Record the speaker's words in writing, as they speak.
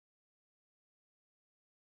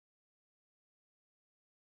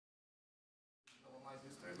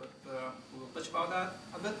about that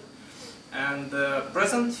a bit. And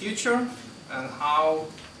present, future, and how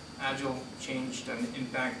Agile changed and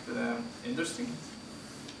impacted the industry.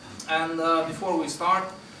 And before we start,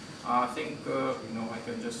 I think I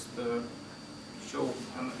can just show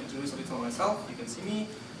and introduce a little myself. You can see me.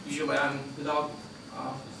 Usually I'm without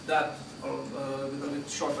that or with a little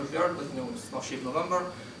shorter beard, but it's not Shape November,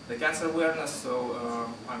 the cancer awareness, so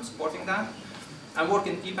I'm supporting that. I work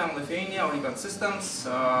in EPAM Lithuania or EPAM Systems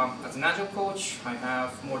as an Agile coach. I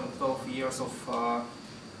have more than 12 years of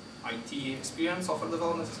IT experience, software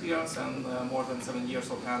development experience, and more than 7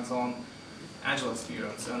 years of hands-on Agile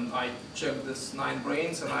experience. And I checked this 9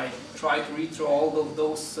 brains, and I tried to read through all of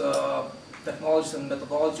those technologies and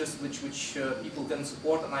methodologies which people can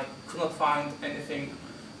support, and I could not find anything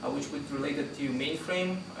which would related to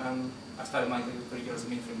mainframe. And I started my career as a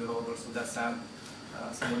mainframe developer, so that's sad.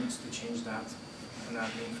 Someone needs to change that. And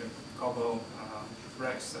that mainframe, Cobol,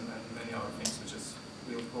 Rex, and many other things, which is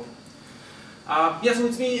really cool. Yeah, so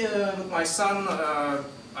it's me with my son.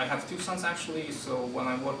 I have 2 sons actually, so when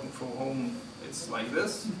I'm working from home, it's like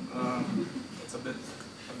this. It's a bit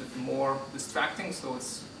more distracting, so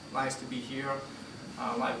it's nice to be here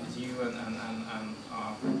live with you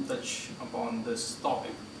and touch upon this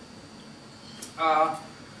topic.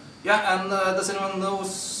 Yeah, and does anyone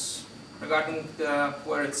knows regarding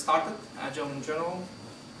where it started, Agile in general?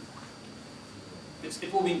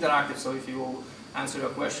 It will be interactive, so if you will answer your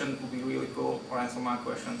question, it will be really cool, or answer my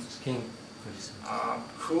questions.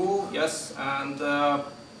 Cool, yes, and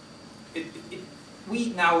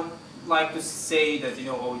we now like to say that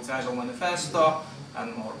oh, it's Agile Manifesto,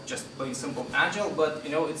 or just plain simple Agile, but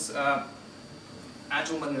it's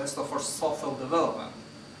Agile Manifesto for software development.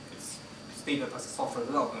 It's stated as software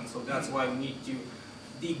development, so that's why we need to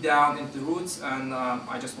dig down into roots. And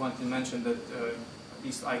I just want to mention that at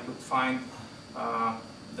least I could find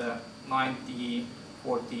the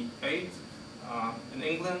 1948 in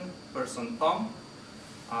England, person Tom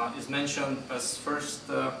is mentioned as first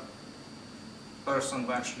person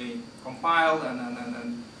who actually compiled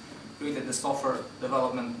and created the software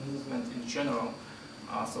development movement in general.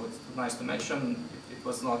 So it's nice to mention. It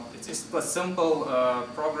was not. It's a simple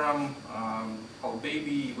program called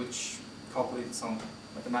Baby, which calculates some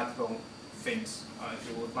mathematical things. If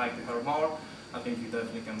you would like to hear more, I think you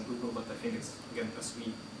definitely can Google. But I think it's again as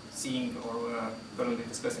we seeing or currently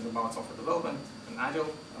discussing about software development and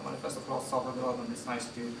Agile Manifesto for software development, it's nice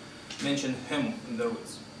to mention him in the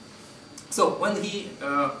roots. So when he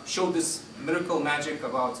showed this miracle magic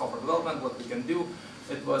about software development, what we can do,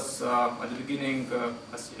 it was at the beginning,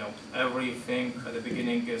 as everything at the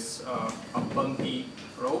beginning is a bumpy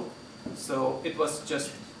road. So it was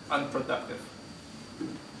just unproductive.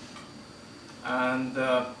 And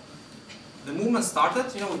the movement started,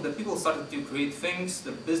 the people started to create things,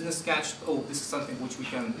 the business catched, oh, this is something which we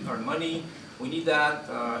can earn money, we need that,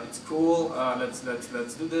 it's cool, let's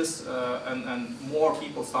do this, and more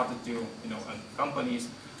people started to, and companies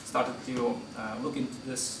started to look into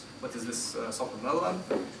this, what is this software development,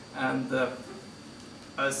 and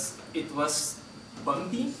as it was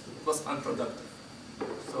bumpy, it was unproductive.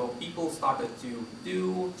 So people started to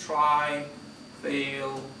do, try,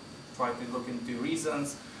 fail, try to look into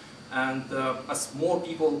reasons. And as more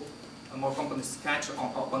people and more companies catch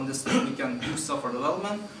up on this, we can do software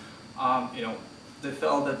development. They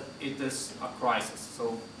felt that it is a crisis.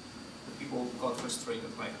 So the people got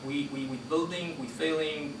frustrated. Like we building, we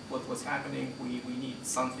failing. What was happening? We need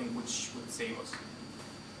something which would save us.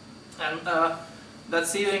 And that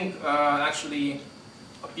saving actually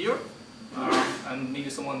appeared. And maybe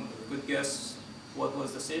someone could guess what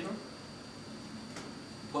was the savior.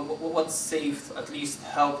 What saved, at least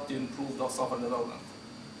helped to improve the software development?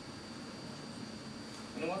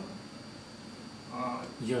 Anyone?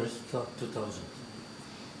 Years 2000.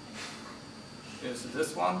 Is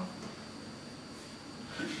this one?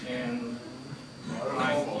 In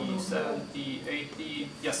 90, 70, 80,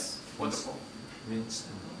 yes, wonderful.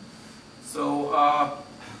 So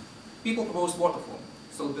people proposed waterfall.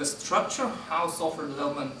 So the structure, how software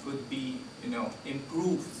development would be,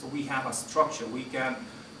 improved. So we have a structure. We can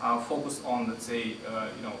focus on, let's say,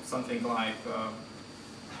 something like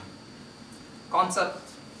concept,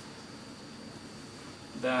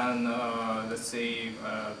 then let's say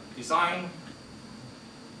design,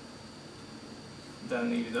 then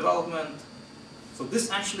maybe development. So this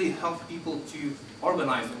actually helped people to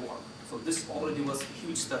organize the work. So this already was a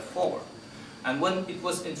huge step forward. And when it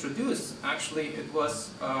was introduced, actually it was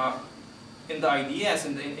in the IDS,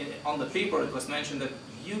 on the paper it was mentioned that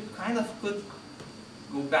you kind of could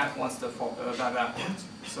go back one step backwards.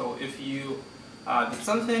 So if you did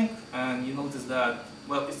something and you notice that,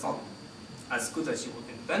 well, it's not as good as you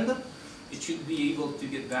intended, it should be able to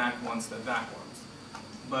get back one step backwards.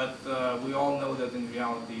 But we all know that in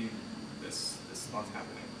reality, this is not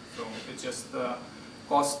happening. So it just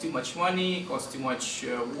costs too much money, costs too much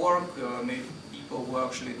work. Maybe people who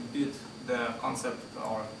actually did the concept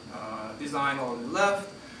or design already left.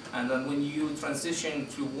 And then when you transition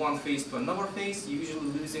to one phase to another phase, you're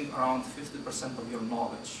usually losing around 50% of your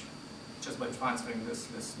knowledge just by transferring this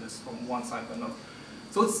from one side to another.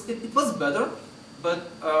 So it was better,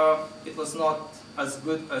 but it was not as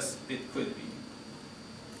good as it could be.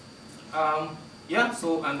 Yeah,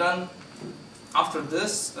 so, and then after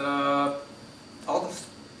this, a lot of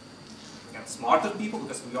smarter people,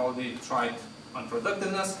 because we already tried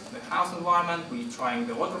unproductiveness, the house environment, we trying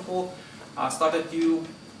the waterfall, started to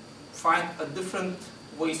find a different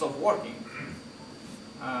ways of working.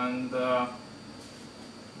 And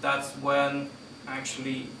that's when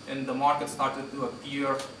actually in the market started to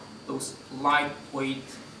appear those lightweight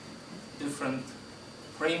different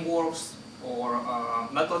frameworks or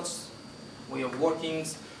methods, way of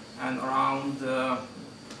workings. And around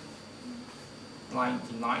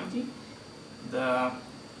 1990, the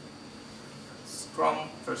Scrum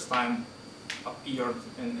first time appeared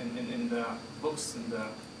in the books, in the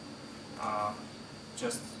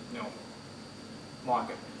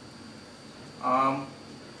market.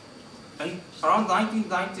 And around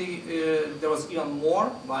 1990, there was even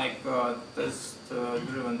more, like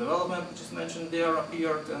test-driven development, which is mentioned there,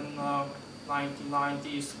 appeared in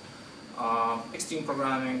 1990s. Extreme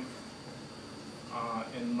programming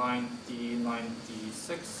in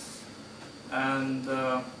 1996, and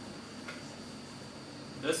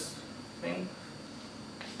this thing,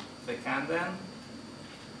 the Kanban.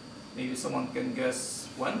 Maybe someone can guess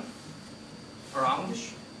when?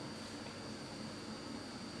 Aroundish?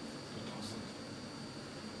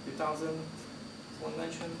 2000, someone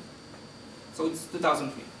mentioned? So it's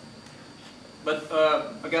 2003. But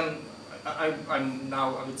again, I'm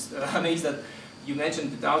now a bit amazed that you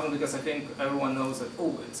mentioned 2000, because I think everyone knows that,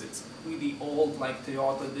 oh, it's really old, like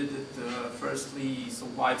Toyota did it firstly, so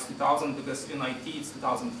why it's 2000? Because in IT it's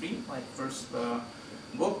 2003, like first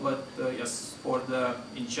book, but yes, for the,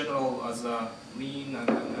 in general, as a lean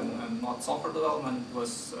and not software development, it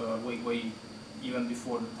was way even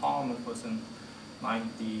before the Tom. It was in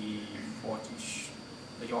 1940s,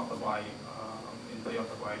 Toyota by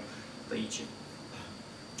Daiichi.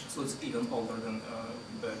 So it's even older than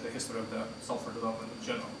the history of the software development in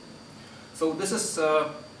general. So this is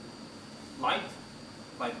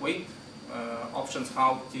lightweight options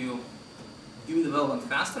how to do development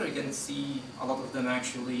faster. You can see a lot of them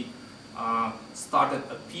actually started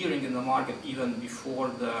appearing in the market even before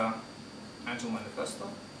the Agile Manifesto,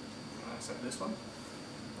 except this one,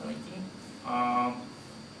 19.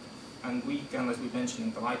 And we can, as we mentioned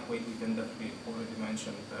in the lightweight, we can definitely already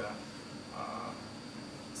mention the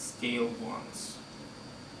scaled ones.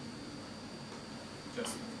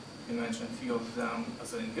 Just to mention a few of them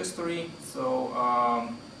as in history. So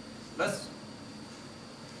let's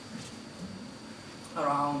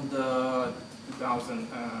around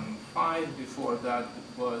 2005. Before that,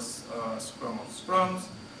 it was Scrum of Scrums.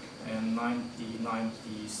 In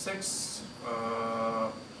 1996,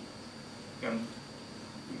 we can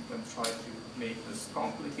try to make this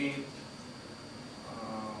complicated.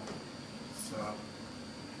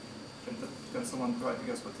 Can someone try to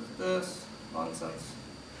guess what is this? Nonsense.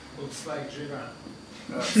 Looks like Jira.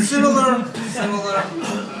 Similar.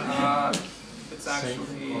 It's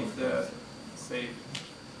actually the same.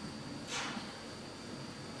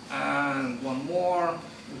 And one more,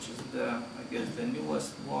 which is the, I guess, the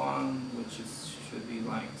newest one, which is should be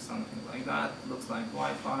like something like that. Looks like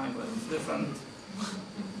Wi-Fi, but it's different.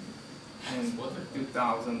 In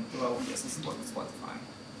 2012, yes, it's Spotify.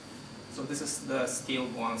 So this is the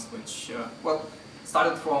scaled ones, which well,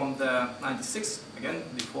 started from the 96, again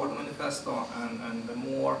before the manifesto, and the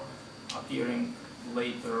more appearing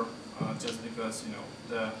later, just because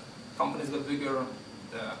the companies got bigger,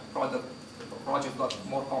 the project got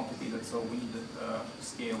more complicated, so we needed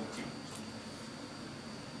scale too.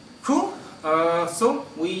 Cool. So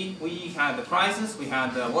we had the crisis, we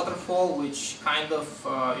had the waterfall, which kind of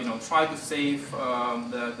tried to save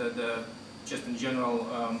the just in general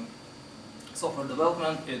software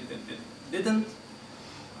development. It didn't,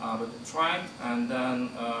 but it tried, and then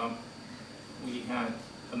we had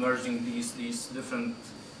emerging these different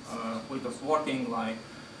ways of working, like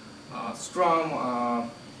Scrum,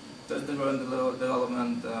 test-driven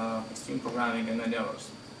development, extreme programming, and many others.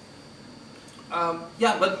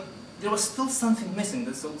 Yeah, but there was still something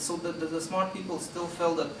missing. So the smart people still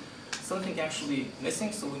felt that something actually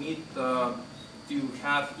missing. So we need to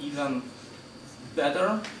have even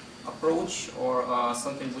better approach, or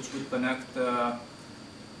something which would connect a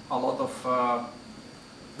lot of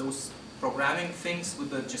those programming things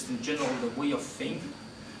with just in general the way of thinking.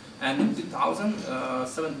 And in 2000,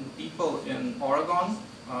 17 people in Oregon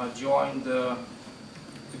joined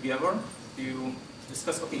together to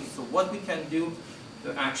discuss, okay, so what we can do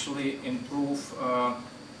to actually improve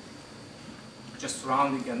just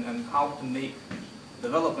surrounding and how to make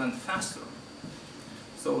development faster.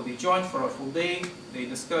 So they joined for a full day, they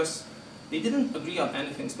discussed, they didn't agree on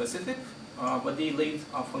anything specific, but they laid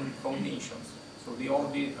foundations. So they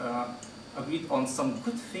already agreed on some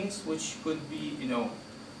good things which could be,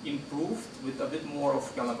 improved with a bit more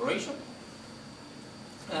of collaboration.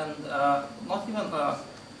 And not even a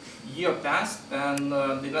year passed, and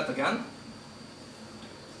they met again.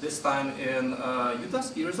 This time in Utah,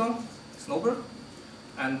 ski resort, Snowbird,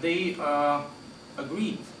 and they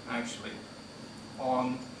agreed actually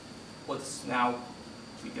on what's now,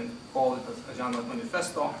 we can call it as Agile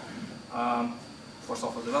Manifesto for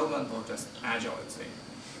software development, or just Agile, let's say.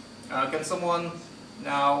 Can someone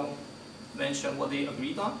now mention what they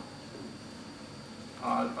agreed on?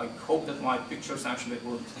 I hope that my pictures actually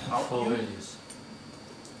would help you. 4 values.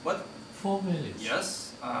 What? 4 values.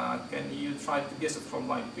 Yes. Can you try to guess it from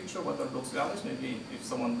my picture? What are those values? Maybe if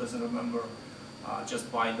someone doesn't remember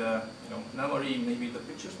just by the memory, maybe the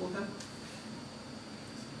pictures will help.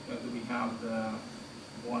 Do we have the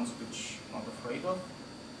ones which I'm not afraid of?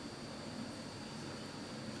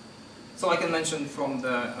 So I can mention from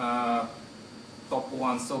the top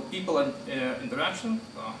one. So people and interaction.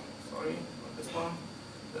 Sorry, not this one.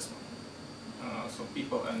 This one. So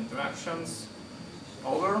people and interactions.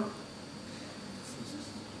 Over.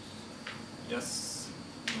 Yes,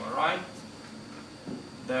 you are right.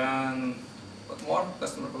 Then what more?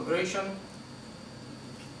 Customer collaboration.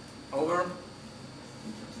 Over.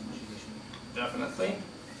 Definitely.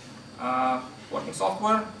 Working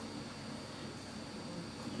software.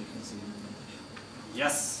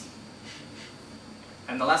 Yes.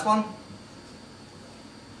 And the last one?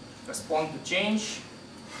 Respond to change.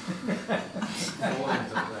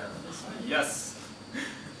 Yes.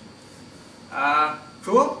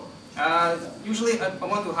 Cool. Usually I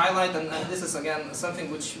want to highlight, and this is again something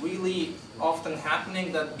which really often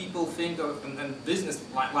happening, that people think of, and business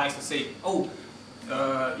likes to say, oh,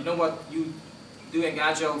 you know what, you doing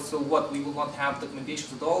Agile, so what, we will not have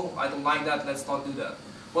documentation at all? I don't like that, let's not do that.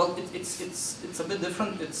 Well, it's a bit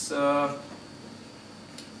different. It's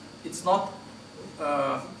not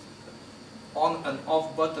on and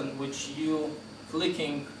off button which you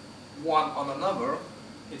clicking one on another.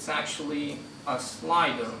 It's actually a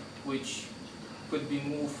slider which could be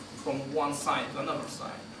moved from one side to another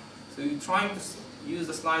side. So you're trying to use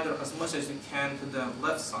the slider as much as you can to the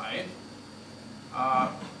left side,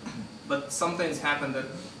 but sometimes happen that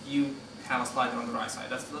you have a slider on the right side.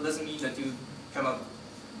 That doesn't mean that you cannot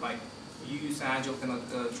use Agile, cannot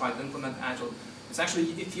try to implement Agile. It's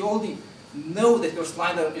actually, if you already know that your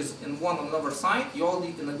slider is in one on another side, you're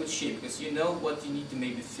already in a good shape, because you know what you need to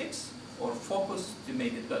maybe fix or focus to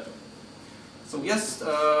make it better. So yes,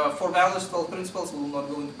 for values, 12 principles, we will not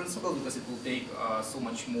go into principles because it will take so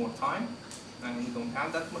much more time, and we don't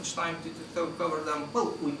have that much time to cover them.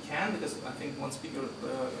 Well, we can, because I think one speaker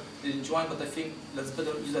didn't join, but I think let's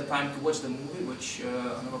better use that time to watch the movie, which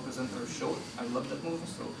another presenter showed. I love that movie,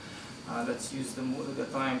 so let's use the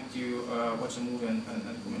time to watch the movie and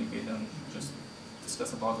communicate and just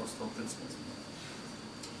discuss about those 12 principles.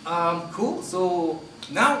 Cool, so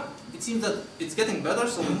now it seems that it's getting better.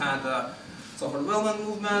 So we had software development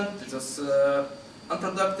movement, it was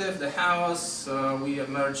unproductive, the house, we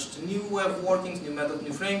emerged new way of working, new method,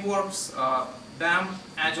 new frameworks, BAM,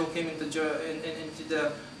 Agile came into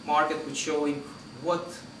the market with showing what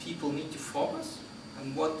people need to focus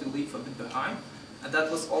and what to leave a bit behind. And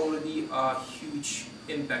that was already a huge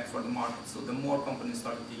impact for the market. So the more companies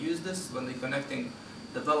started to use this, when they're connecting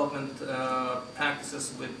development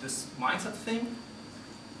practices with this mindset thing,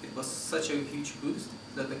 it was such a huge boost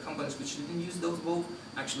that the companies which didn't use those both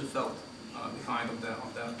actually felt behind of the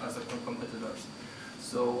as the competitors.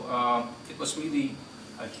 So it was really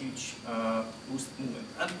a huge boost movement.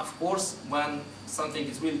 And of course, when something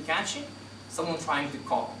is really catchy, someone trying to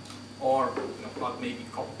copy, or not maybe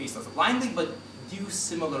copy paste as blindly, but do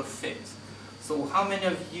similar things. So how many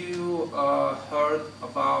of you heard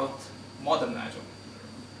about modern Agile?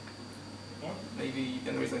 Maybe you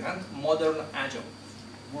can raise a hand. Modern Agile.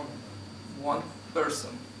 One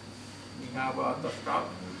person. We have a tough crowd.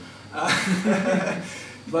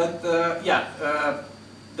 But yeah,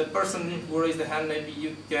 the person who raised the hand, maybe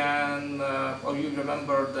you can, or you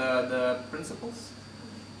remember the principles?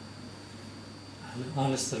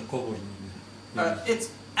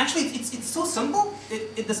 It's actually it's so simple.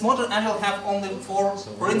 This modern Agile have only 4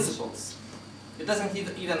 principles. It doesn't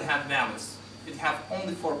even have values. It have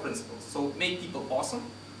only 4 principles. So make people awesome,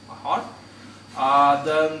 hard.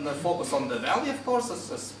 Then focus on the value, of course,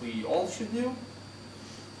 as we all should do.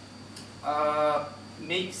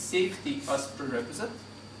 Make safety as prerequisite.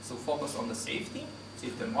 So focus on the safety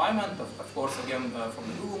environment. Of course, again, from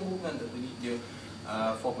the Google movement, that we need to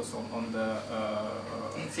focus on the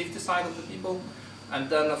safety side of the people. And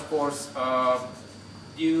then, of course,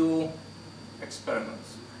 do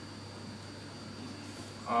experiments.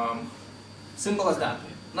 Simple as that.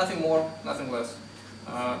 Nothing more, nothing less.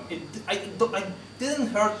 I didn't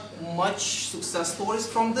hear much success stories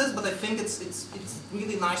from this, but I think it's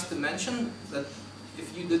really nice to mention that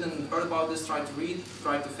if you didn't heard about this, try to read,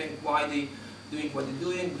 try to think why they doing what they're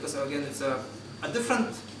doing, because again, it's a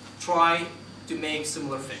different try to make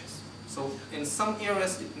similar things. So in some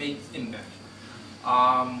areas, it made impact.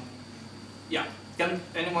 Yeah, can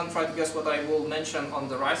anyone try to guess what I will mention on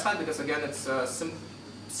the right side? Because again, it's a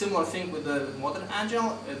similar thing with the modern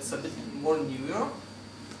Agile. It's a bit more newer.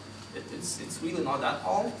 It's really not that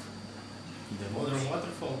old. The modern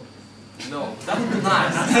waterfall. No, that would be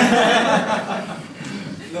nice.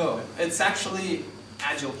 No, it's actually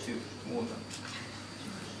Agile 2 modern.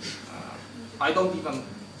 I don't even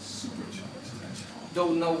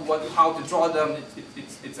know how to draw them.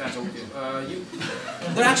 It's Agile 2.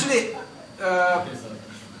 They're actually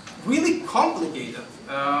really complicated.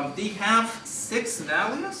 They have 6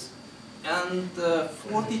 values and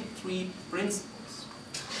 43 principles.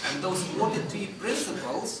 And those 43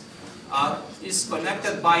 principles is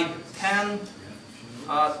connected by 10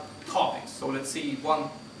 topics. So let's see, one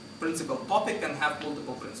principal topic can have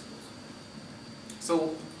multiple principles.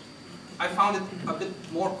 So I found it a bit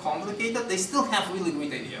more complicated. They still have really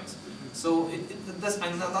great ideas. So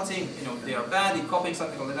I'm not saying they are bad, they're copying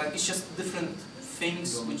something like that. It's just different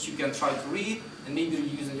things which you can try to read and maybe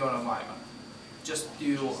use in your environment. Just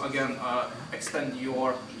to, again, extend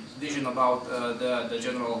your vision about the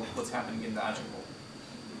general what's happening in the Agile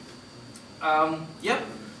world. Yeah.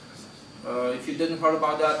 If you didn't heard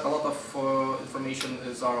about that, a lot of information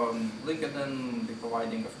is on LinkedIn. They're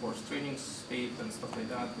providing, of course, trainings, paid and stuff like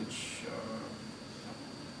that, which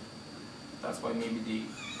that's why maybe they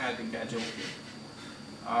adding Agile here.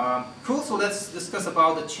 Cool. So let's discuss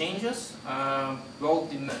about the changes. I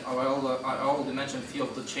already mentioned a few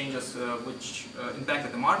of the changes which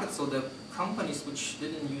impacted the market. So the companies which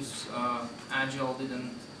didn't use Agile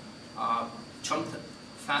didn't jump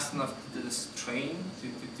fast enough to this train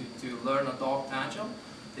to learn, adopt Agile.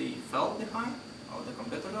 They fell behind the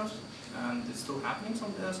competitors, and it's still happening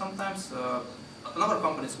sometimes. Another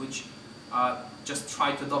companies which just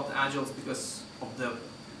try to adopt Agile because of the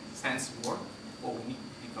fancy word, oh, we need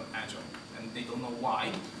to become Agile, and they don't know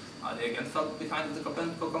why. They again fell behind the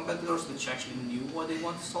competitors, which actually knew what they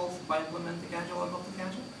want to solve by implementing Agile, adopting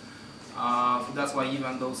Agile. So that's why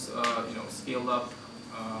even those scaled up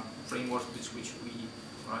frameworks which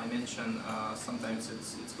I mentioned, sometimes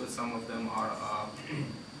it's good. Some of them are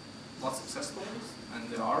not success stories, and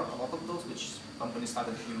there are a lot of those which companies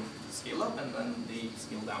started to scale up and then they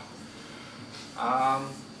scale down.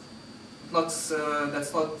 That's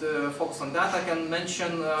not focused on that. I can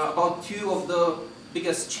mention about 2 of the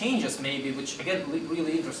biggest changes, maybe, which again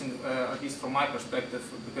really interesting, at least from my perspective,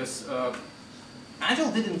 because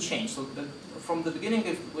Agile didn't change. So from the beginning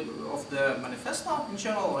of the manifesto in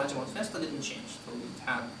general, Agile manifesto didn't change. So we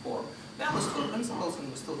had 4 values, 4 principles, and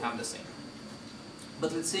we still have the same.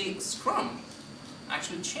 But let's say Scrum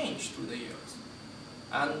actually changed through the years.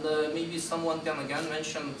 And maybe someone can again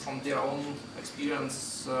mention from their own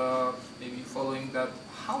experience, maybe following that,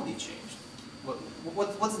 how they changed.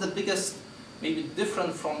 What's the biggest, maybe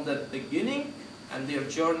different from the beginning and their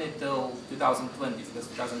journey till 2020, because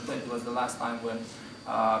 2020 was the last time when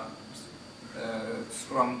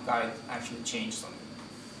Scrum Guide actually changed something.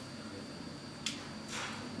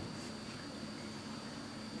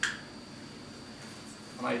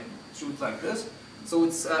 And I drew it like this. So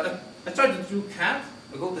it's, I tried to draw cat.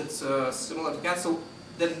 I hope it's similar to cat. So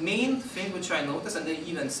the main thing which I noticed, and they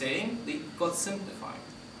even saying, they got simplified.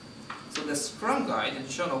 So the Scrum Guide in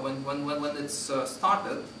general, when it's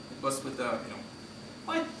started, it was with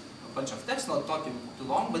quite a bunch of text, not too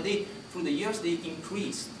long, but through the years they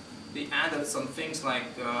increased. They added some things like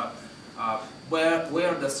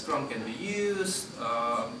where the Scrum can be used,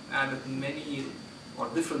 added many or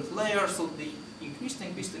different layers, so they increased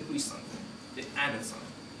something. They added something.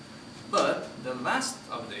 But the last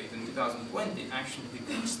update in 2020 actually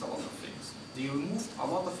decreased a lot of things. They removed a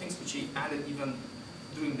lot of things which they added even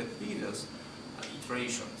during the previous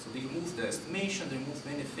orchestration. So they removed the estimation, they removed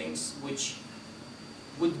many things which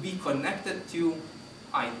would be connected to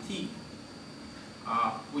IT,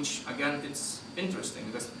 which again it's interesting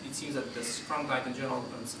because it seems that the Scrum Guide in general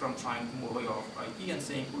and Scrum trying to move away of IT and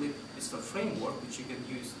saying, well, it's a framework which you can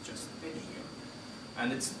use just anywhere,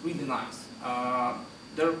 and it's really nice.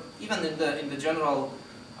 There, even in the general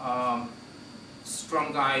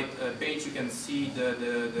Scrum Guide page, you can see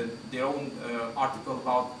their own article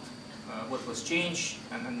about what was changed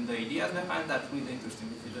and the ideas behind that. Really interesting.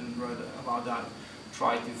 If you didn't read about that,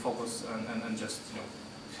 try to focus and just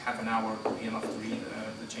half an hour will be enough to read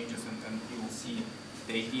the changes, and you will see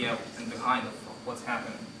the idea and behind of what's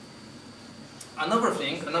happening. Another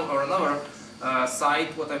thing, another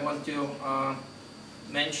site, what I want to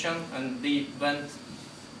mention, and they went,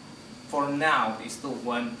 for now, they still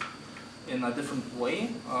went in a different way.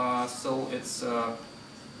 So it's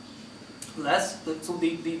less. So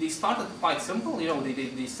they started quite simple.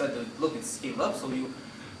 They said that, look, it's scale up. So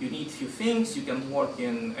you need few things. You can work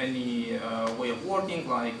in any way of working,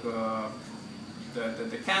 like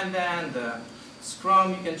the Kanban, the Scrum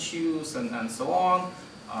you can choose, and so on.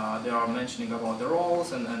 They are mentioning about the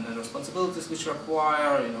roles and the responsibilities which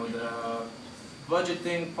require, the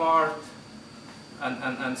budgeting part,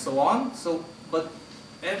 and so on. So, but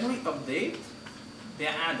every update, they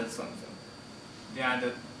added something. They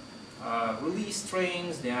added release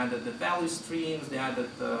trains, they added the value streams, they added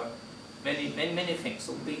many things.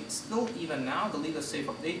 So they still, even now, the latest safe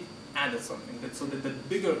update added something. So that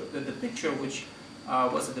the picture which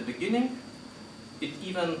was at the beginning, it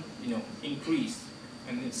even increased,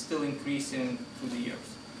 and it's still increasing through the years.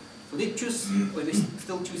 So they choose, but they're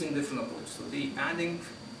still choosing different approach. So they adding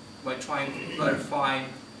by trying to clarify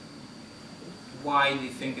why they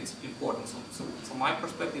think it's important. So from my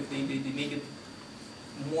perspective, they make it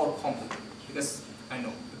more complicated, because I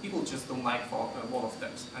know the people just don't like a wall of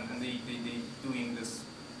text, and they doing this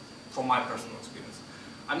from my personal experience.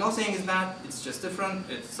 I'm not saying it's bad, it's just different.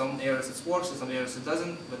 Some areas it works, in some areas it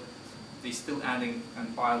doesn't, but they still adding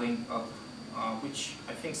and piling up, which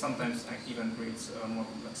I think sometimes even creates more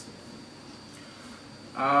complexity.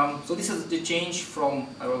 So this is the change from,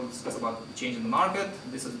 I will discuss about the change in the market.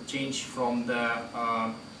 This is the change from the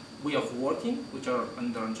way of working, which are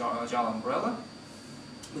under Agile umbrella.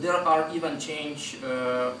 But there are even change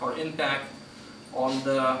or impact on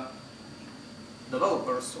the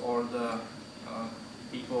developers or the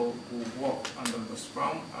people who work under the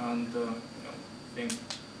Scrum. And I think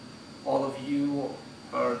all of you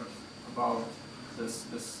heard about this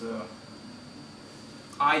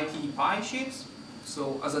IT pie sheets.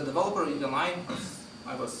 So as a developer, even I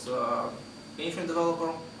was mainframe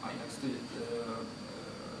developer. I studied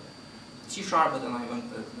C#, but then I went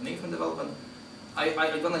to mainframe development.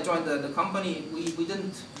 When I joined the company, we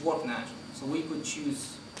didn't work in Agile, so we could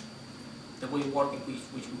choose the way of working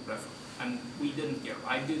which we prefer, and we didn't care.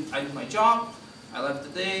 I did my job. I left the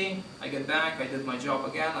day. I get back. I did my job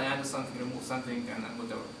again. I added something, removed something, and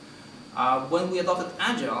whatever. When we adopted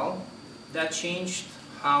Agile, that changed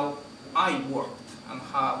how I worked and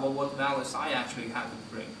what values I actually had to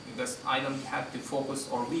bring, because I don't have to focus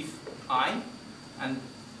or leave and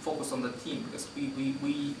focus on the team, because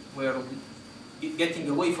we were getting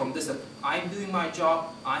away from this, that I'm doing my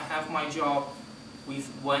job, I have my job, we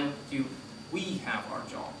have our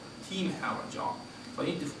job, team have a job. So I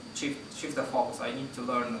need to shift the focus. I need to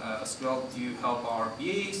learn SQL to help our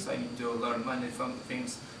BAs, I need to learn many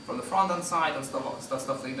things from the front-end side and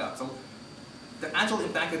stuff like that. So the Agile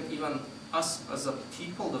impacted even us as a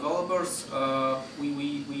people, developers.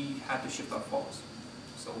 We had to shift our focus.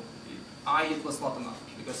 So it was not enough,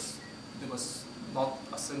 because there was not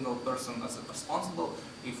a single person as responsible.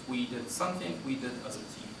 If we did something, we did as a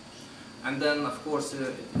team. And then, of course,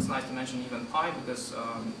 it's nice to mention even Pi, because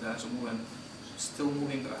the Agile movement is still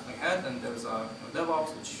moving ahead, and there's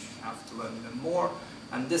DevOps, which have to learn even more.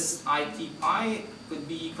 And this IT Pi could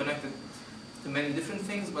be connected to many different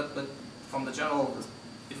things, but from the general,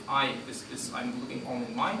 if I'm looking only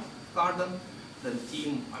in my garden, then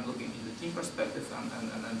team, I'm looking in the team perspective,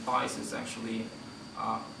 and PIs is actually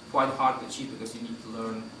quite hard to achieve, because you need to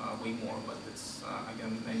learn way more. But it's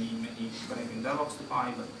again many connecting DevOps to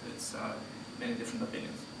Pi, but it's many different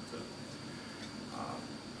opinions. So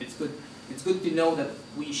it's good to know that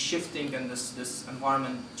we shifting and this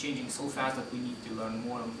environment changing so fast that we need to learn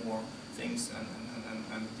more and more things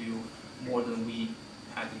and do more than we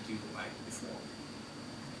had to do like before.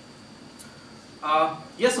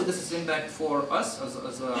 Yes, so this is impact for us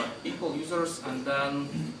as people, users, and then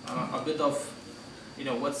a bit of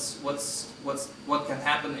what can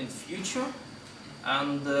happen in future,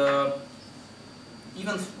 and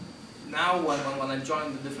even now when I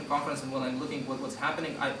join the different conferences and when I'm looking at what's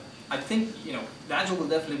happening, I think the Agile will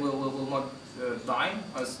definitely will not die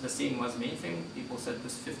as the same as mainframe. People said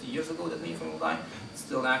this 50 years ago that mainframe will die. It's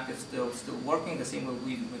still active, still working. The same will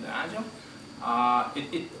be with the Agile.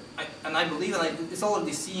 And I believe that it's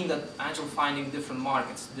already seeing that Agile finding different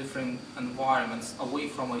markets, different environments away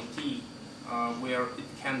from IT where it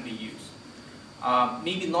can be used.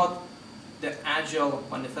 Maybe not the Agile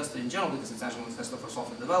manifesto in general, because it's Agile manifesto for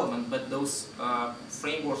software development, but those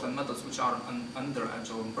frameworks and methods which are under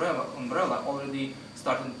Agile umbrella already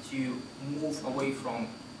starting to move away from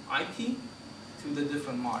IT to the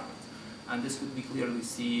different markets. And this could be clearly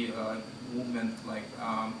see movement like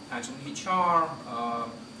Agile HR,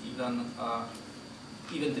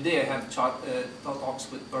 even today I have talks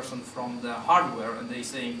with person from the hardware, and they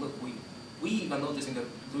saying, look, we even noticing that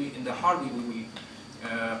in the hardware we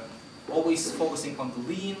always focusing on the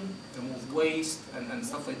lean, remove waste and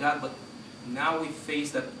stuff like that, but now we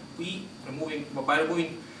face that by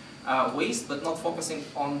removing waste, but not focusing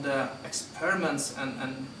on the experiments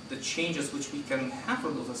and the changes which we can have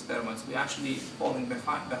from those experiments, we're actually falling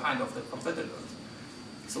behind of the competitors.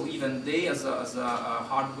 So even they, as a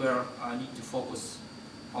hardware, need to focus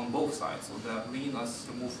on both sides. So the lean as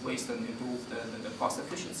remove waste and improve the cost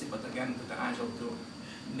efficiency, but again with the Agile to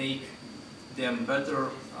make them better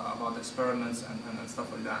about experiments and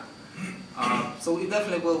stuff like that. So it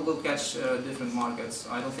definitely will catch different markets.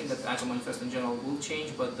 I don't think that Agile Manifesto in general will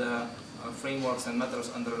change, but the frameworks and methods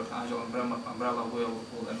under Agile umbrella will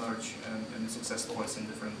emerge and success stories in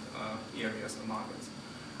different areas and markets.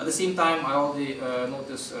 At the same time, I already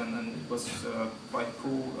noticed, and it was quite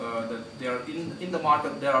cool, that there are in the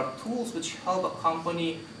market there are tools which help a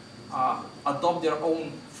company adopt their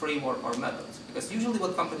own framework or methods. Because usually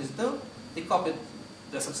what companies do, they copy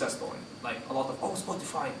the success story. Like a lot of, oh,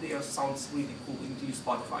 Spotify, there sounds really cool, we need to use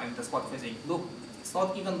Spotify, and the Spotify saying, look, it's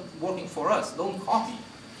not even working for us, don't copy.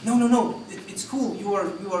 No, it's cool, you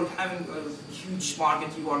are having a huge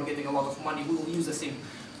market, you are getting a lot of money, we will use the same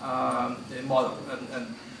model.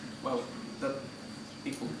 And well, the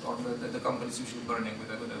people or the companies usually burning with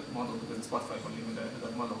the model because Spotify only with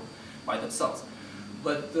that model by themselves.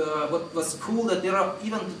 But what was cool that there are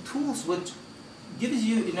even tools which gives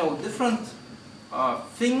you different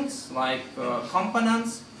things like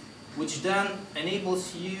components, which then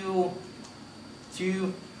enables you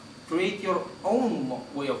to create your own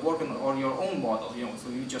way of working or your own model. So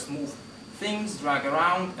you just move things, drag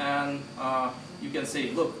around, and you can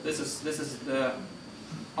say, look, this is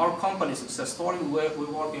our company success story.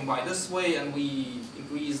 We're working by this way, and we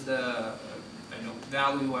increase the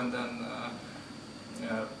value, and then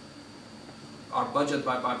our budget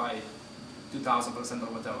by 2,000%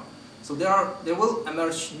 or whatever. So there will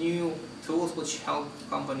emerge new tools which help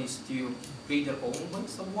companies to create their own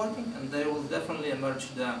ways of working, and there will definitely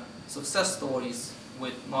emerge the success stories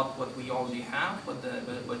with not what we already have, but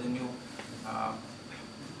the new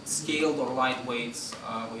scaled or lightweight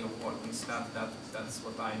way of working. So that's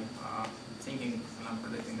what I'm thinking, and I'm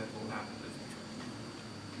predicting that will happen in the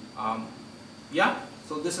future. Yeah.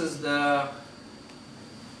 So this is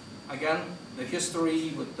again the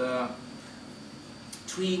history with the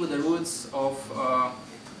tree with the roots of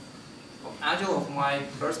Agile, of my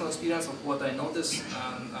personal experience, of what I noticed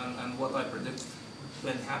and what I predict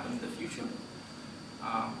will happen in the future.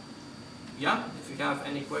 Yeah, if you have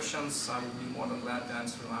any questions, I would be more than glad to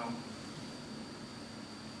answer now.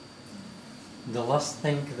 The last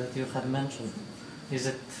thing that you had mentioned, is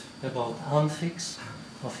it about unfix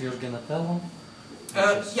of Jürgen Appelbaum?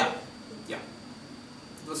 Yeah.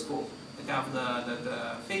 It was cool. It have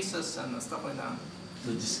the faces and stuff like that.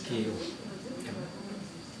 To the scale. Yeah.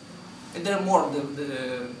 And there are more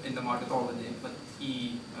in the market already, but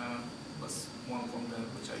he was one from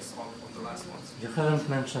which I saw from the last ones. You haven't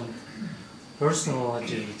mentioned personal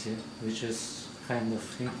agility, which is kind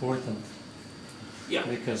of important. Yeah.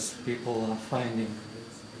 Because people are finding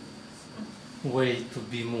way to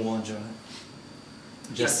be more agile.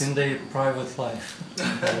 Just in their private life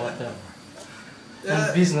or whatever.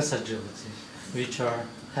 And business agility, which are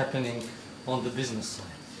happening on the business side.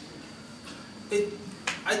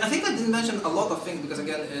 I think I didn't mention a lot of things because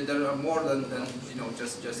again there are more than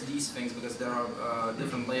just these things, because there are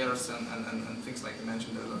different layers and things like you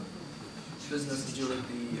mentioned. There's a business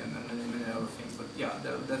agility and many other things. But yeah,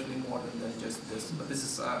 there are definitely more than just this. But this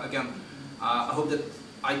is again, I hope that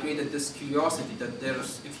I created this curiosity that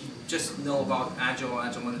there's, if you just know about Agile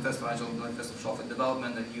Manifesto, Agile Manifesto software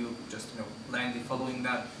development, and you just blindly following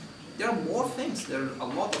that, there are more things. There are a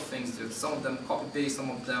lot of things. There's some of them copy-paste, some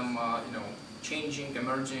of them, you know, changing,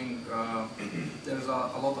 emerging. There's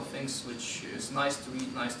a lot of things which is nice to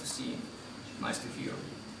read, nice to see, nice to hear.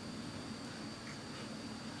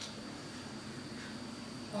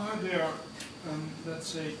 Are there, let's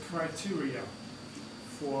say, criteria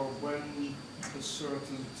for when a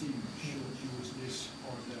certain team should use this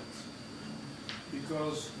or that?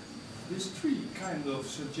 Because this tree kind of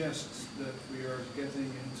suggests that we are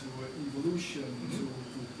getting into evolution to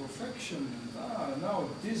perfection, and now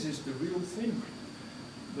this is the real thing.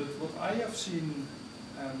 But what I have seen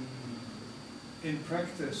in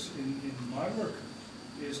practice in my work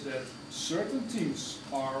is that certain teams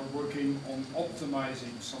are working on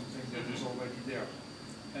optimizing something that is already there.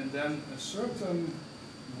 And then a certain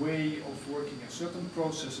way of working, a certain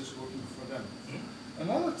process is working for them.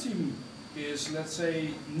 Another team is, let's say,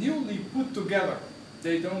 newly put together.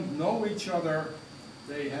 They don't know each other.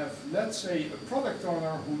 They have, let's say, a product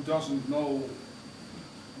owner who doesn't know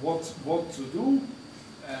what to do.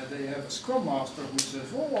 They have a Scrum Master who says,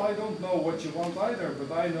 oh, I don't know what you want either,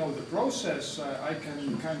 but I know the process. I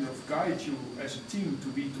can kind of guide you as a team to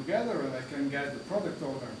be together, and I can guide the product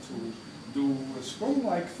owner to do a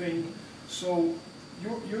Scrum-like thing. So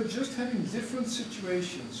you're just having different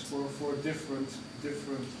situations for different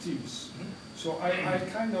teams. So I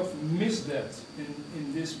kind of miss that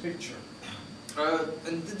in this picture.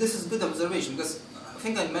 And this is good observation, because I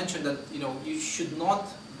think I mentioned that, you know, you should not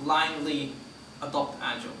blindly adopt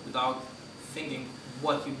Agile without thinking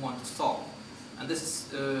what you want to solve. And this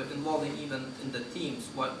is involving even in the teams.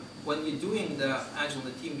 When you're doing the Agile in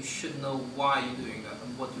the team, you should know why you're doing that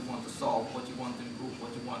and what you want to solve, what you want to improve,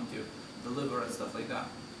 what you want to deliver and stuff like that.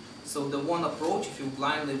 So the one approach, if you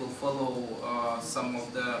blindly will follow some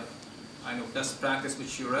of the best practice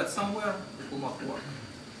which you read somewhere, it will not work.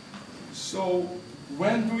 So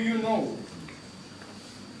when do you know?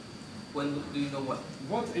 When do you know what?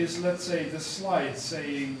 What is, let's say, the slide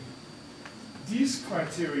saying these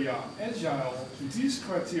criteria Agile, these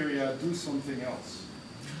criteria do something else?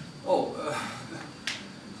 Oh,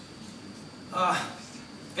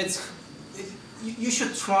 you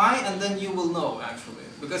should try, and then you will know, actually,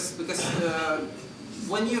 because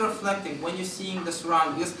when you're reflecting, when you're seeing the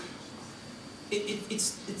surroundings,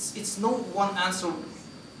 it's no one answer.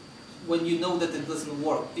 When you know that it doesn't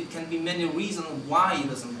work, it can be many reasons why it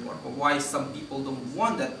doesn't work, or why some people don't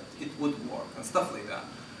want that it would work, and stuff like that.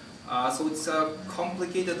 So it's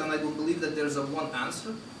complicated, and I don't believe that there's a one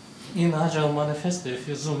answer. In Agile Manifesto, if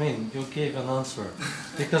you zoom in, you gave an answer,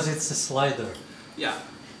 because it's a slider. Yeah.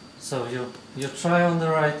 So you try on the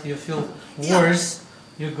right, you feel worse,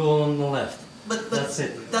 you go on the left. But that's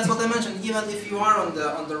it. That's what I mentioned. Even if you are on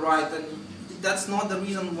the right, and that's not the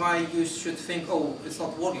reason why you should think, oh, it's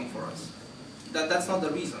not working for us. That's not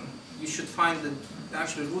the reason. You should find the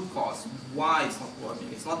actual root cause why it's not working.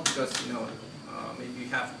 It's not because, you know, maybe you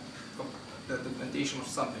have the documentation or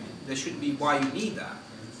something. There should be why you need that.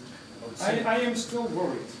 I am still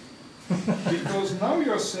worried. Because now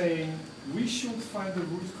you're saying we should find the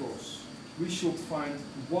root cause. We should find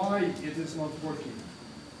why it is not working.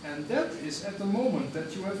 And that is at the moment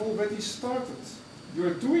that you have already started.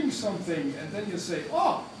 You're doing something, and then you say,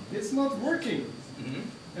 oh, it's not working.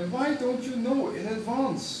 And why don't you know in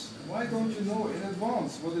advance? Why don't you know in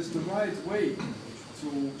advance what is the right way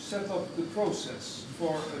to set up the process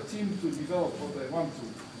for a team to develop what they want to?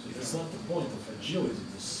 It's not the point of agility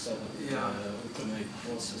to set up automate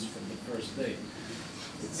process from the first day.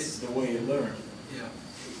 It's the way you learn. Yeah.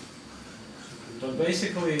 But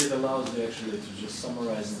basically it allows you actually to just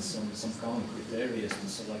summarize in some common criteria to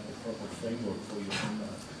select the proper framework for you, and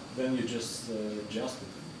then you just adjust it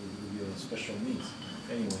with your special needs.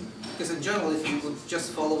 Anyway. Because in general, if you would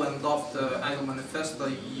just follow and adopt the Agile Manifesto,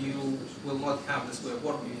 you will not have this way of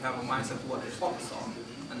working. You have a mindset of what you focus on,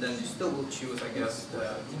 and then you still will choose, I guess,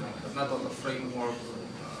 the method, the framework,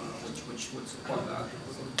 which would support that.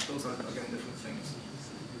 So those are again different things.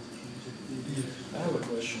 I have a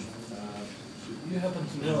question. You happen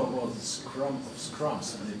to know about the Scrum of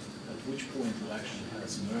Scrums, and at which point it actually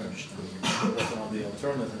has merged? What are the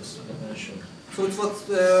alternatives potentially? So it was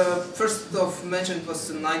first of mentioned was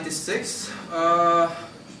in '96.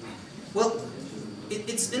 Well,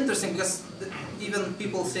 it's interesting because even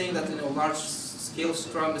people saying that large scale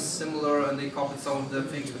Scrum is similar, and they copied some of the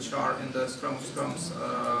things which are in the Scrum of Scrums,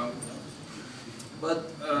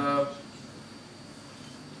 but.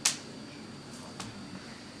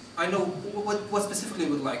 I know what specifically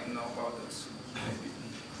you would like to know about this.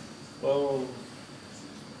 Well,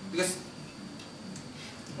 because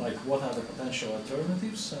like what are the potential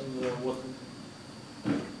alternatives, and what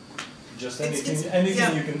Just It's- anything, it's-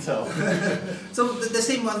 yeah. you can tell. So the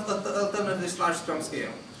same alternative is large Scrum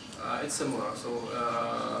scale. It's similar. So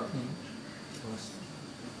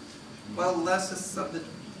well, less is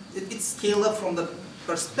it's scaled up from the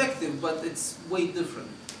perspective, but it's way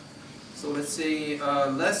different. So let's say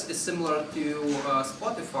less is similar to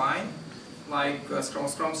Spotify, like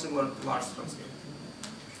Scrum similar to large Scrum scale.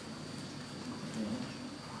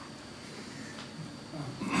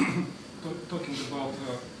 Talking about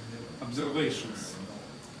observations.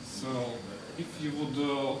 So if you would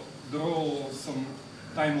draw some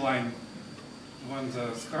timeline when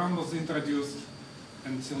the Scrum was introduced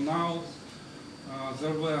until now,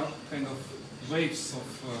 there were kind of waves of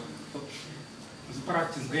the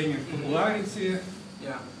practice gaining popularity.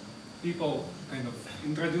 Yeah. People kind of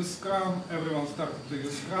introduced Scrum, everyone started to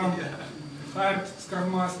use Scrum, hired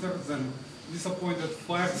Scrum Master, then disappointed,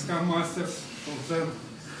 fired Scrum Masters, so then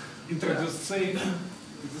introduced Safe,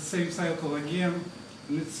 it's the same cycle again,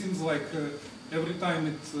 and it seems like every time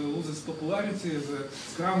it loses popularity, the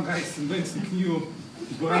Scrum guys inventing new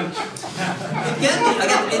branch. Again,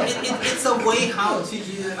 it's a way how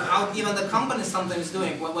even the company sometimes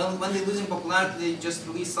doing. When they're losing popularity, they just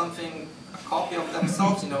release something, a copy of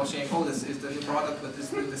themselves, saying, oh, this is the new product, but it's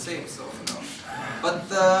the same. So, But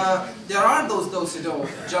there are those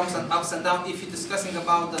jumps and ups and downs if you're discussing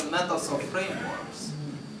about the methods or frameworks.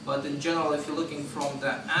 But in general, if you're looking from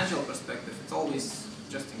the Agile perspective, it's always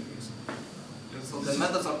just increasing. So the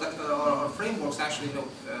methods or frameworks actually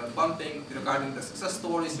bumping regarding the success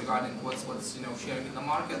stories, regarding what's sharing in the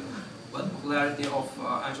market, but popularity of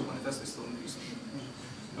Agile Manifesto is still increasing.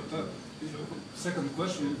 But second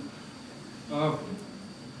question,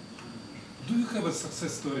 do you have a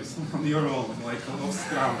success stories on your own, like of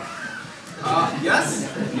Scrum? Yes,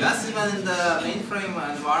 even in the mainframe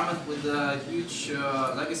environment with the huge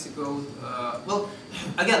legacy code. Well,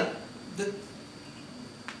 again,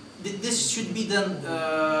 this should be then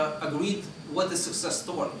agreed what is success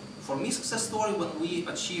story. For me, success story when we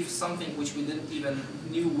achieve something which we didn't even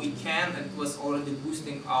knew we can, and it was already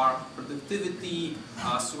boosting our productivity,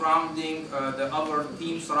 surrounding the other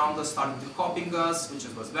teams around us started to copying us, which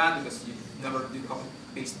was bad because you never do copy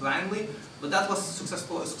paste blindly. But that was success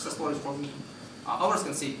story for me. Others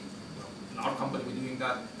can say, in our company we're doing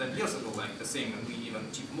that 10 years ago, like the same, and we even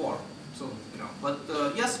achieved more. So, but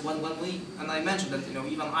yes, when we, and I mentioned that,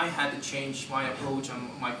 even I had to change my approach and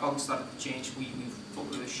my colleagues started to change, we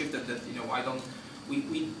shifted that,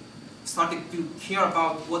 we started to care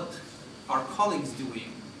about what our colleagues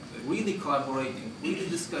doing, really collaborating, really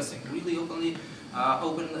discussing, really openly,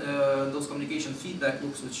 open those communication feedback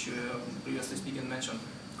loops which previously speaker mentioned.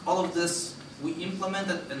 All of this we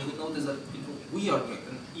implemented and we noticed that we are good,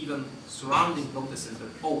 and even surrounding notices that,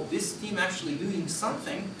 oh, this team actually doing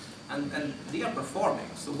something, and they are performing.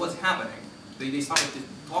 So what's happening? They started to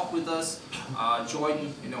talk with us,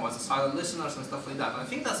 join, as a silent listeners and stuff like that. And I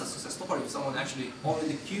think that's a success story if someone actually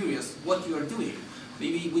already curious what you are doing.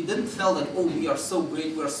 Maybe we didn't tell that, oh, we are so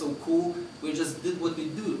great, we are so cool. We just did what we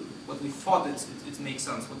do, what we thought it makes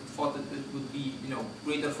sense, what we thought it would be,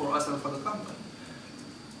 greater for us and for the company.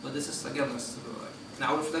 But this is, again,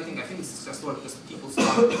 now reflecting, I think it's a success story because people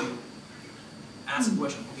start to ask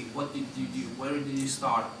questions. Okay, what did you do? Where did you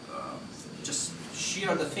start? Just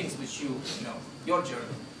share the things which your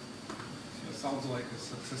journey. It sounds like a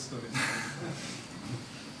success story.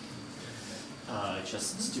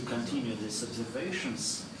 Just to continue these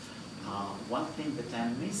observations, one thing that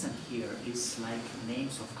I'm missing here is like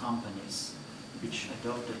names of companies which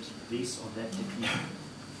adopted this or that technique.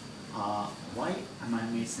 Why am I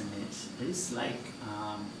missing it? It's like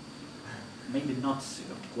maybe not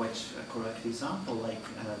quite a correct example, like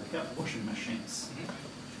we have washing machines.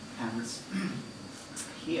 And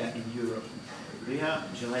here in Europe, we are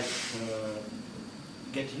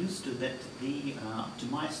get used to that they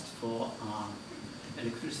optimized for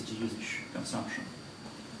electricity usage consumption.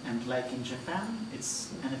 And like in Japan, it's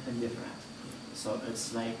anything different. So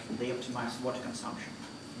it's like they optimize water consumption,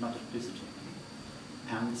 not electricity.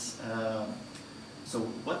 And so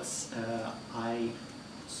what I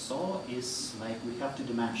saw is like we have two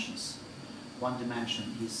dimensions. One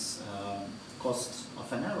dimension is cost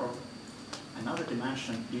of an error. Another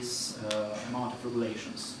dimension is amount of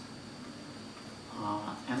regulations.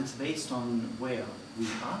 And based on where we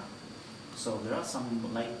are, so there are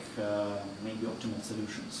some like maybe optimal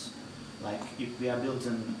solutions. Like if we are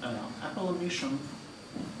building Apple mission,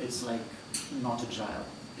 it's like not agile.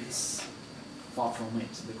 It's far from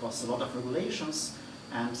it because a lot of regulations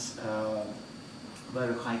and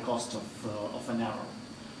very high cost of an error.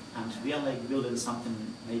 And we are like building something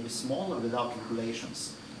maybe smaller without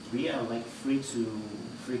regulations. we are like free to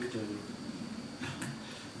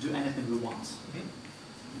do anything we want.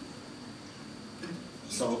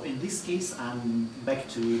 So in this case, I'm back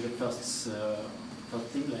to the first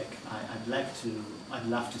thing. Like I'd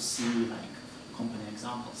love to see like company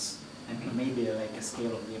examples and maybe like a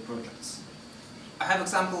scale of their projects. I have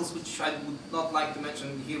examples which I would not like to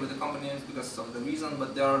mention here with the company names because of the reason,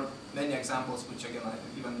 but there are many examples which again,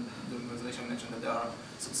 even the organization mentioned that there are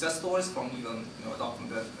success stories from even adopting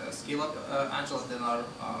the scale-up Agile that are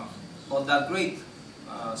not that great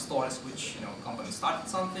stories which companies started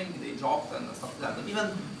something, they dropped and stuff like that. But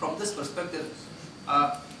even from this perspective,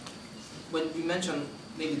 when we mention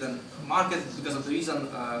maybe the market because of the reason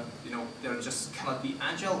there just cannot be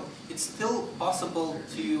Agile, it's still possible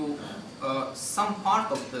to some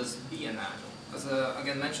part of this be an Agile. As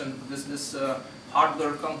again mentioned, this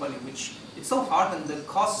hardware company, which it's so hard and the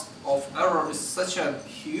cost of error is such a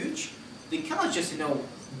huge, they cannot just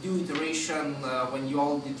do iteration when you're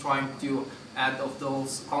already trying to add of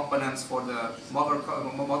those components for the mother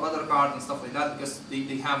card and stuff like that, because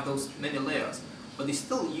they have those many layers, but they're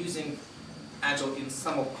still using Agile in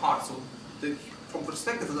some of parts. So from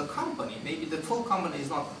perspective of the company, maybe the full company is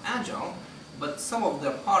not Agile, but some of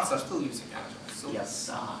their parts are still using Agile. So yes,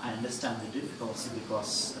 I understand the difficulty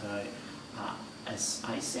because as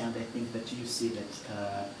I say, and I think that you see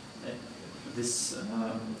that this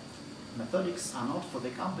methodics are not for the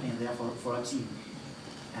company and they are for a team.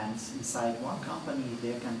 And inside one company,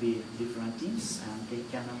 there can be different teams and they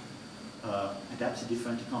can adapt to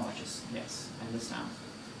different technologies. Yes, I understand.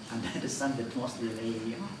 And I understand that mostly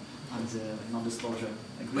they on the non-disclosure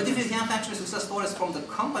agreement. But if you have actually success stories from the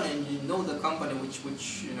company and you know the company which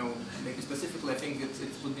maybe specifically, I think it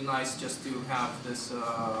would be nice just to have this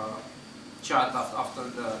chat after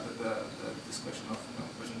the discussion of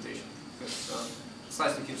presentation. Because it's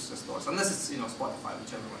nice to keep success stories, unless it's Spotify,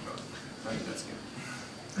 which everyone knows. I think that's good.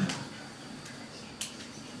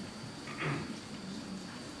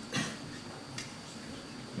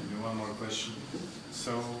 Maybe one more question.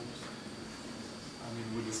 So, I mean,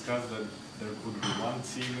 we discussed that there could be one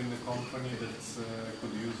team in the company that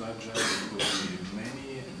could use Agile, there could be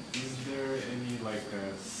many. Is there any like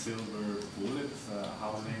a silver bullet?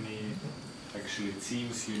 How many actually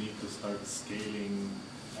teams you need to start scaling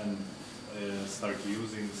and start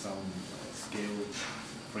using some scale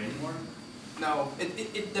framework? No,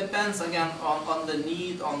 it depends again on the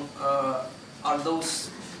need, are those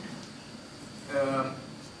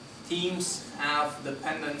teams have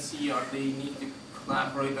dependency or they need to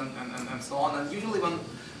collaborate and so on. And usually when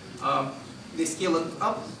they scale it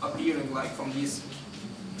up, appearing like from these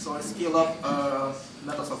scale up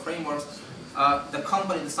methods or frameworks, the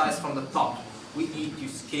company decides from the top, we need to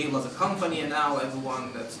scale as a company and now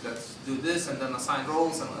everyone let's do this and then assign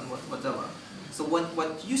roles and whatever. So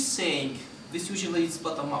what you're saying, this usually is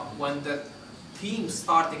bottom up. When the team's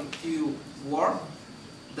starting to work,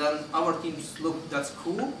 then our teams look, that's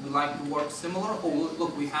cool, we like to work similar, or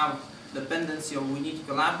look, we have dependency or we need to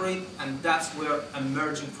collaborate, and that's where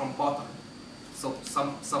emerging from bottom. So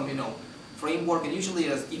some framework, and usually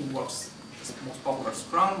as team works, it's most popular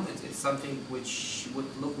Scrum, it's something which would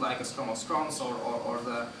look like a Scrum of Scrums or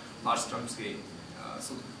the large Scrum scale.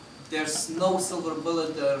 So there's no silver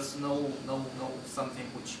bullet, there's no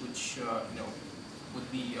something which would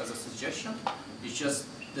be as a suggestion. It's just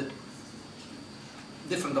the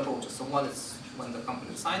different approaches. So one is when the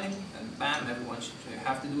company is signing, and bam, everyone should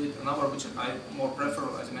have to do it. Another, which I more prefer,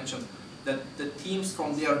 as I mentioned, that the teams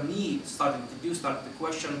from their need starting to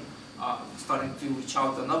question, starting to reach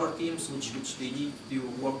out to other teams which they need to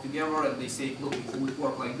work together, and they say, look, if we would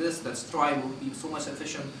work like this, let's try, we'll be so much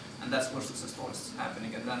efficient, and that's where success stories is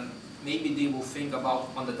happening. And then maybe they will think about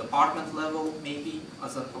on the department level, maybe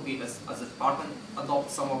as a department adopt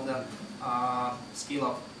some of the scale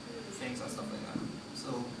up things and stuff like that.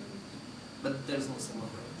 So, but there's no silver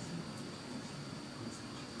bullet.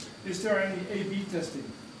 Is there any A/B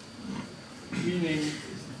testing? Meaning,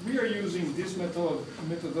 we are using this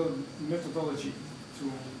methodology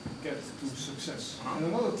to get to success. And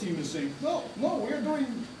another team is saying, no, we are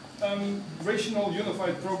doing rational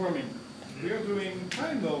unified programming. We are doing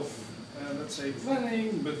kind of, let's say,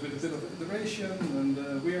 planning, but with a bit of iteration,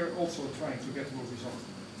 and we are also trying to get more result.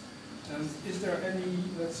 And is there any,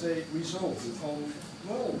 let's say, result on,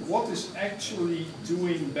 well, what is actually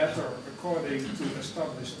doing better according to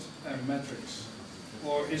established metrics?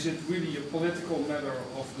 Or is it really a political matter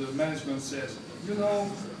of the management says, we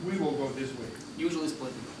will go this way? Usually it's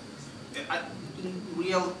political. In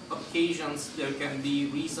real occasions, there can be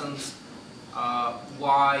reasons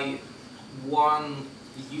why one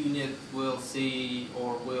unit will say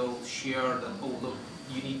or will share that, oh look,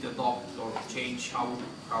 you need to adopt or change how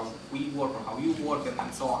we work or how you work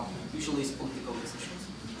and so on. Usually it's political decisions.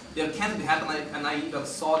 There can be happen, and I even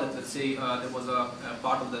saw that, let's say, there was a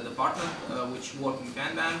part of the department which worked in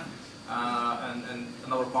Kanban, and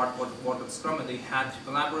another part worked at Scrum, and they had to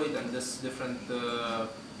collaborate, and this different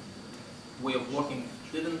way of working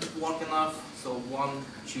didn't work enough, so one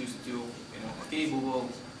chose to, okay, we will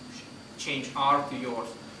change R to yours.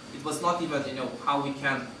 It was not even, how we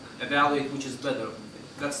can evaluate which is better.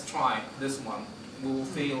 Let's try this one. We will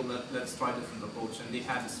fail, let's try different approach. And they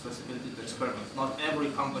had this flexibility to experiment. Not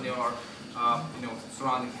every company or,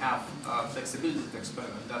 surrounding have flexibility to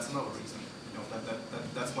experiment. That's another reason.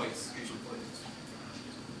 That's why it's usually politics.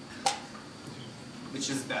 Which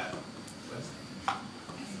is bad.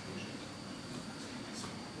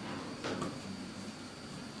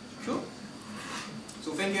 Cool.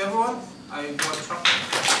 So thank you everyone. I want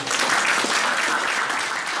to